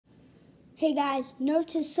Hey guys, note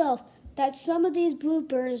to self that some of these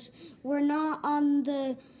bloopers were not on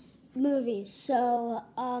the movie. So,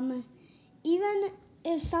 even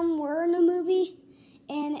if some were in a movie,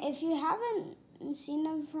 and if you haven't seen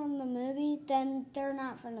them from the movie, then they're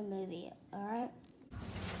not from the movie, alright?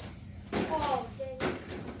 Oh,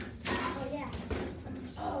 yeah.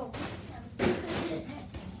 Oh.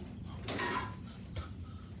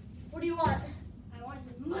 What do you want? I want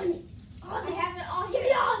your money. Oh, they have it all. Give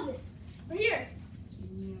me all of it. Right here.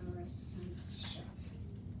 You're a son shot.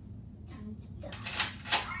 Time to die.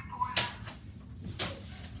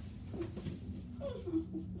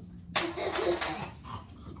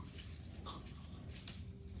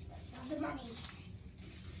 Where's all the money?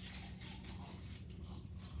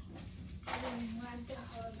 I don't want the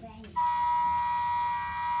whole bank.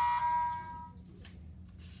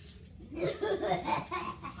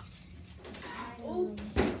 Oh.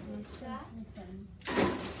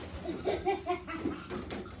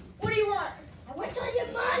 What do you want? I want all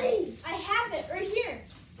your money. I have it right here.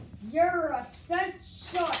 You're a cent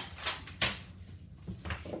short.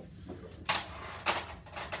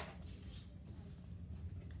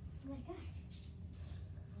 Oh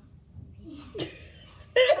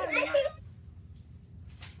my god.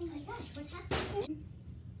 Oh my gosh, what's happening?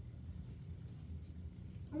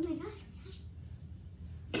 Oh my gosh.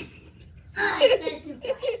 Oh, I said it too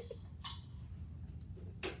quiet.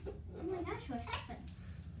 Oh my gosh, what happened?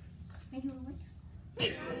 I don't know what. Oh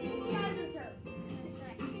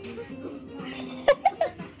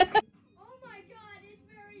my god, it's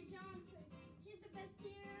Mary Johnson. She's the best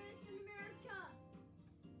pianist in America.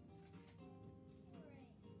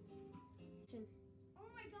 Oh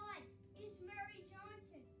my god, it's Mary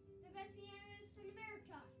Johnson, the best pianist in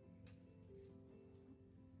America.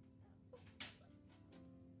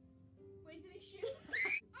 Wait till they shoot.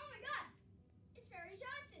 Oh my god, it's Mary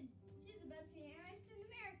Johnson. She's the best pianist in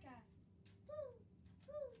America. Woo,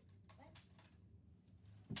 woo. What?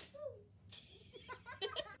 Woo.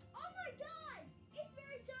 Oh my god, it's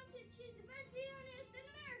Mary Johnson. She's the best pianist in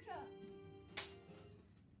America.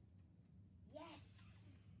 Yes.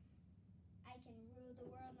 I can rule the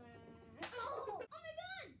world now. Oh my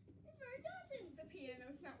god, it's Mary Johnson. The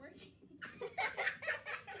piano's not working.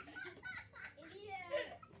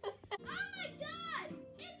 Idiot. Oh my god,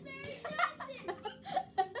 it's Mary Johnson.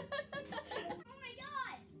 Oh my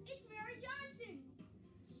god, it's Mary Johnson.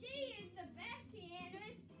 She is the best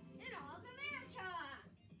pianist in all of America.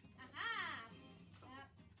 Aha.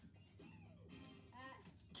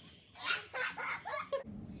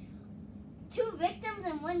 Two victims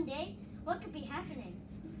in one day? What could be happening?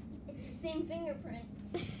 It's the same fingerprint.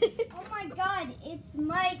 Oh my god, it's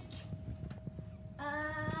Mike.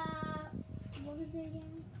 What was it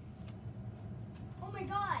again? Oh my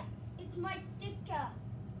god, it's Mike Ditka.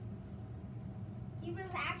 He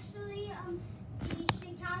was actually the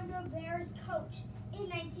Chicago Bears coach in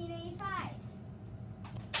 1985.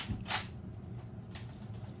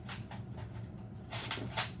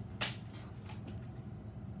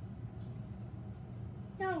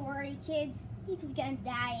 Don't worry, kids. He was gonna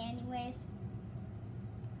die anyways.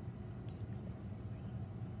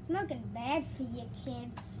 Smoking bad for you,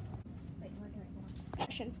 kids. Wait, we're doing one.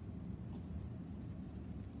 Action.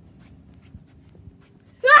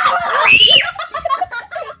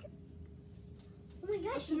 Oh my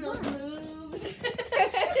gosh, she's No gone. moves. I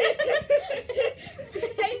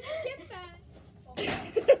skipped that.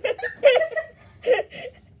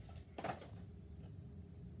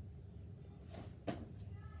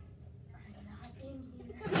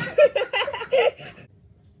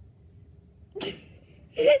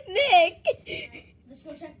 Nick! Let's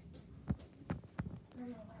go check. I don't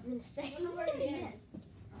know what I'm gonna say. I wonder where he is.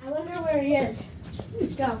 I wonder where he is.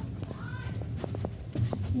 Let's go.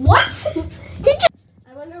 What?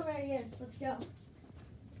 I wonder where he is. Let's go.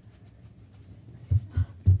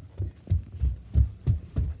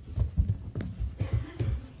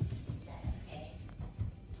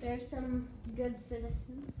 There's some good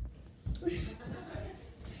citizens.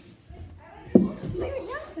 Mary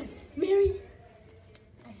Johnson. Mary.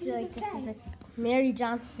 I feel like this is a Mary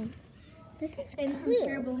Johnson. This is In some some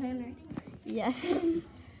terrible handwriting. Yes.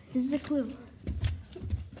 This is a clue.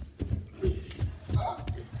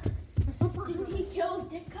 Didn't he kill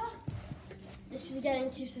Ditka? This is getting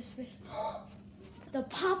too suspicious. The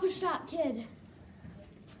Papa Shot kid.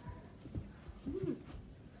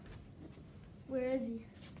 Where is he?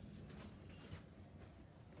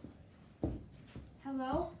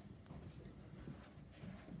 Hello?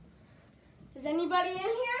 Is anybody in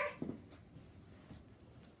here?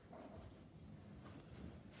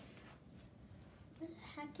 Where the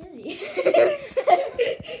heck is he?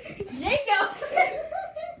 Jacob!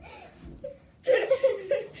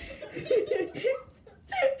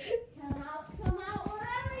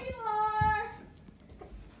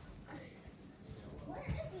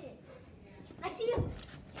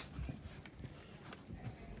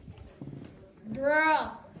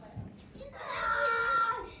 Girl.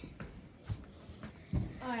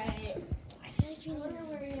 Alright. I feel like we wonder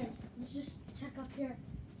where he is. Let's just check up here.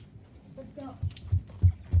 Let's go.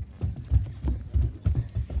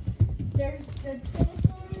 There's good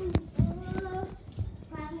citizens.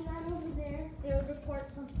 Probably not over there. They would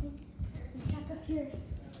report something. Let's check up here.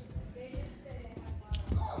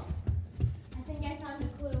 I think I found a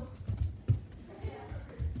clue.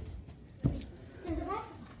 There's a basketball.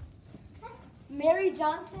 Mary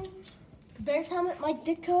Johnson, Bears helmet, Mike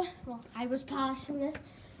Ditka. Well, I was polishing it.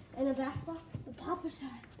 And a basketball. The Papa side.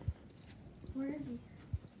 Where is he?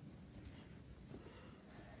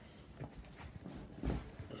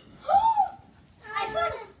 I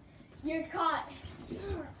found him. You're caught.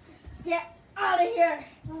 Get out of here.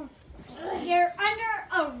 You're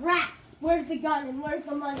under arrest. Where's the gun and where's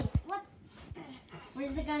the money? What?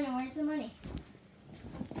 Where's the gun and where's the money?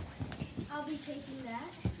 I'll be taking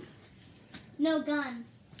that. No gun.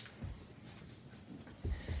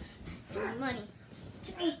 Money.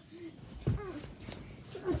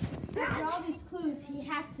 After all these clues, he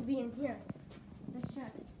has to be in here. Let's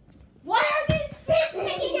check. Why are these feet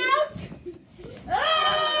sticking out?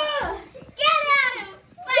 Ah! Get at him!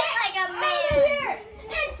 Fight like a man! Here!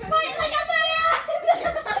 And fight like a man!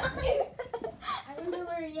 I wonder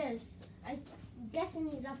where he is. I'm guessing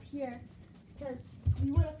he's up here because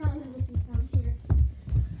we would have found him if he's down here.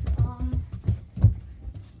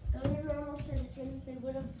 Those are normal citizens. They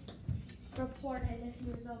would have reported if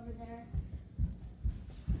he was over there.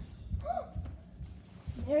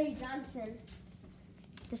 Mary Johnson.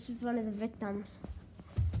 This was one of the victims.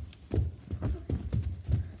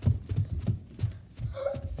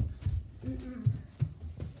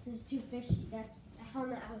 This is too fishy. That's a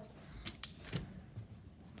helmet out.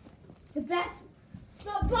 The best.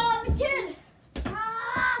 The ball and the kid.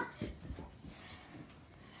 Ah!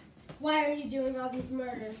 Why are you doing all these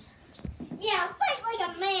murders? Yeah, fight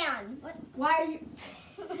like a man. What? Why are you...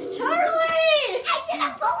 Charlie! I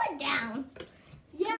didn't pull it down.